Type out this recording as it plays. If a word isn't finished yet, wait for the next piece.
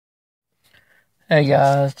Hey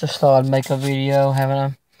guys, just thought I'd make a video.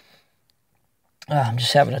 I'm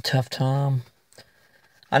just having a tough time.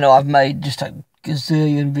 I know I've made just a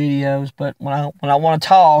gazillion videos, but when I want to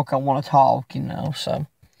talk, I want to talk, So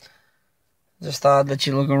just thought I'd let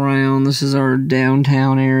you look around. This is our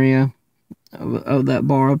downtown area of that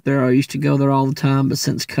bar up there. I used to go there all the time, but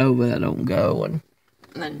since COVID, I don't go. And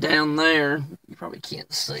then down there, you probably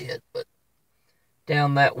can't see it, but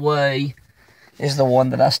down that way is the one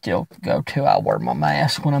that I still go to. I wear my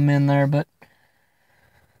mask when I'm in there, but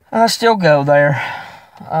I still go there.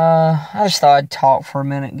 I just thought I'd talk for a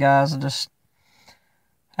minute, guys. I'm just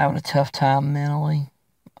having a tough time mentally.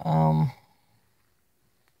 Let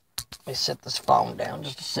me set this phone down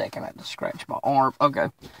just a second. I had to scratch my arm. Okay.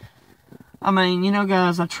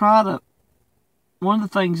 Guys, one of the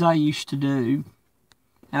things I used to do,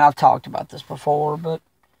 and I've talked about this before, but,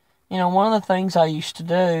 one of the things I used to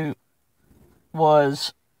do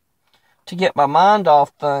was to get my mind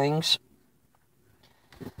off things.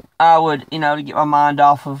 I would, to get my mind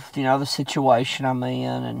off of, the situation I'm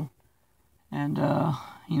in and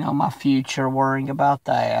my future, worrying about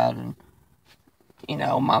that, and,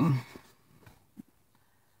 my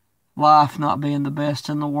life not being the best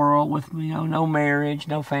in the world with, no marriage,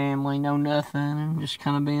 no family, no nothing, and just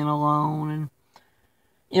kind of being alone. And,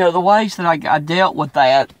 the ways that I dealt with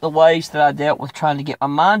that, the ways that I dealt with trying to get my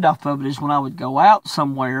mind off of it is when I would go out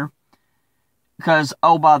somewhere. Because,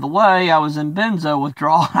 oh, by the way, I was in benzo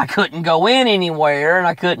withdrawal. I couldn't go in anywhere, and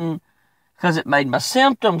I couldn't, because it made my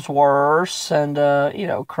symptoms worse, and,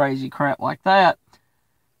 crazy crap like that.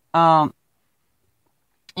 I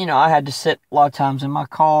had to sit a lot of times in my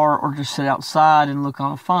car or just sit outside and look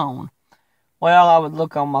on a phone. Well, I would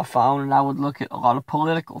look on my phone, and I would look at a lot of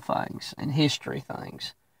political things and history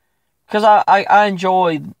things. Because I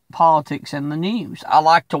enjoy politics and the news. I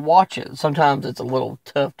like to watch it. Sometimes it's a little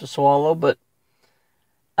tough to swallow, but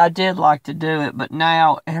I did like to do it. But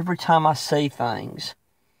now, every time I see things,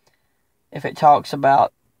 if it talks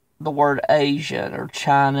about the word Asian or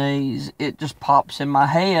Chinese, it just pops in my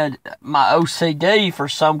head. My OCD, for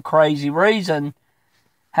some crazy reason,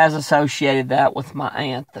 has associated that with my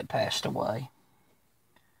aunt that passed away.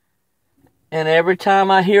 And every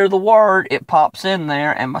time I hear the word, it pops in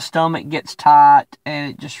there, and my stomach gets tight,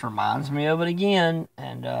 and it just reminds me of it again.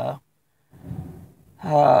 And,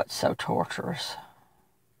 it's so torturous.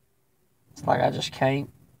 It's like I just can't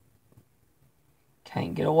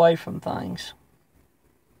get away from things.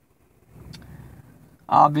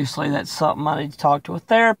 Obviously, that's something I need to talk to a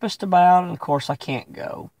therapist about, and of course, I can't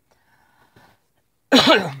go.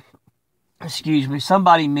 Excuse me.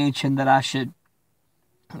 Somebody mentioned that I should,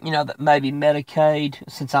 that maybe Medicaid,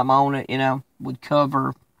 since I'm on it, would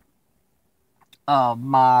cover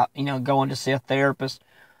my, going to see a therapist.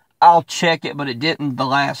 I'll check it, but it didn't the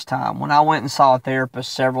last time. When I went and saw a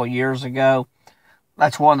therapist several years ago,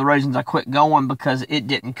 that's one of the reasons I quit going, because it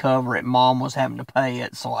didn't cover it. Mom was having to pay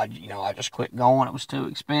it, so I just quit going. It was too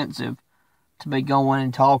expensive to be going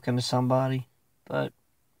and talking to somebody. But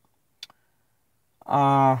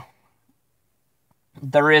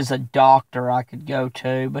there is a doctor I could go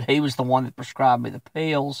to, but he was the one that prescribed me the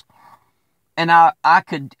pills. And I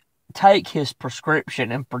could take his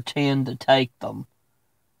prescription and pretend to take them.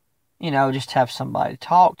 Just have somebody to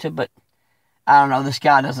talk to. But I don't know, this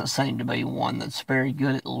guy doesn't seem to be one that's very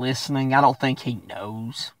good at listening. I don't think he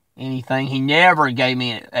knows anything. He never gave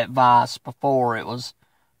me advice before. It was,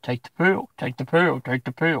 take the pill, take the pill, take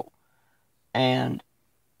the pill. And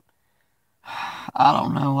I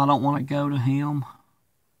don't know. I don't want to go to him.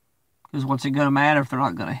 Because what's it going to matter if they're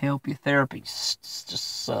not going to help you? Therapy just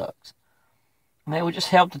sucks. And it would just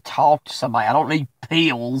help to talk to somebody. I don't need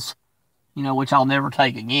pills, which I'll never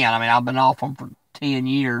take again. I've been off them for 10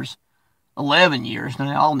 years, 11 years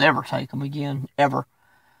now. I'll never take them again, ever.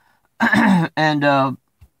 And,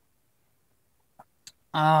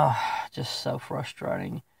 just so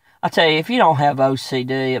frustrating. I tell you, if you don't have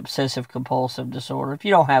OCD, obsessive compulsive disorder, if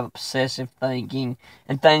you don't have obsessive thinking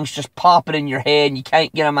and things just popping in your head and you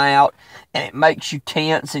can't get them out and it makes you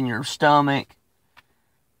tense in your stomach,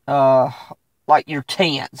 like you're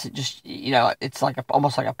tense, it just, it's like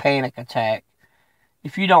almost like a panic attack.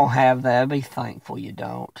 If you don't have that, be thankful you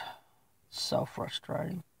don't. It's so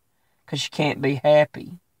frustrating because you can't be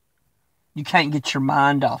happy. You can't get your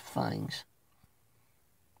mind off things.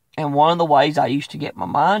 And one of the ways I used to get my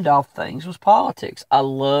mind off things was politics. I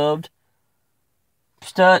loved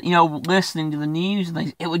listening to the news and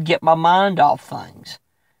things. It would get my mind off things.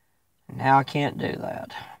 And now I can't do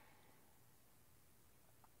that.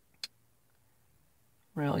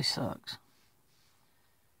 Really sucks.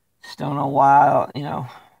 Just don't know why,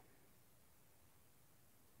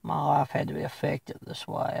 my life had to be affected this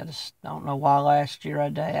way. I just don't know why last year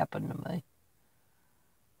that happened to me.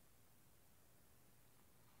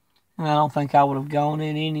 And I don't think I would have gone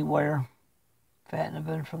in anywhere if it hadn't have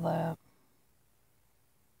been for that.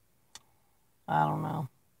 I don't know.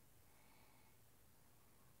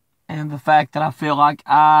 And the fact that I feel like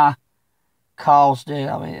I caused it,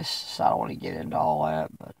 I mean, I don't want to get into all that,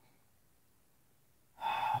 but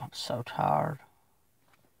I'm so tired.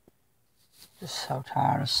 Just so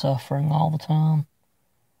tired of suffering all the time.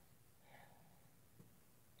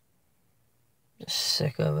 Just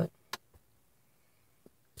sick of it.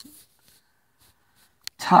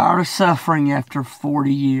 Tired of suffering after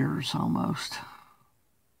 40 years almost.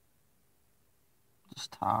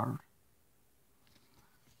 Just tired.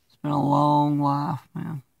 It's been a long life,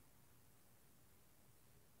 man.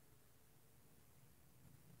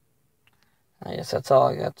 I guess that's all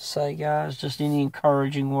I got to say, guys. Just any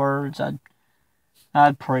encouraging words, I'd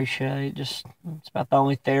appreciate. Just it's about the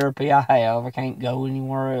only therapy I have. I can't go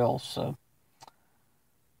anywhere else. So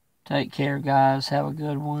take care, guys. Have a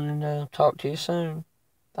good one, and talk to you soon.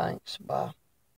 Thanks. Bye.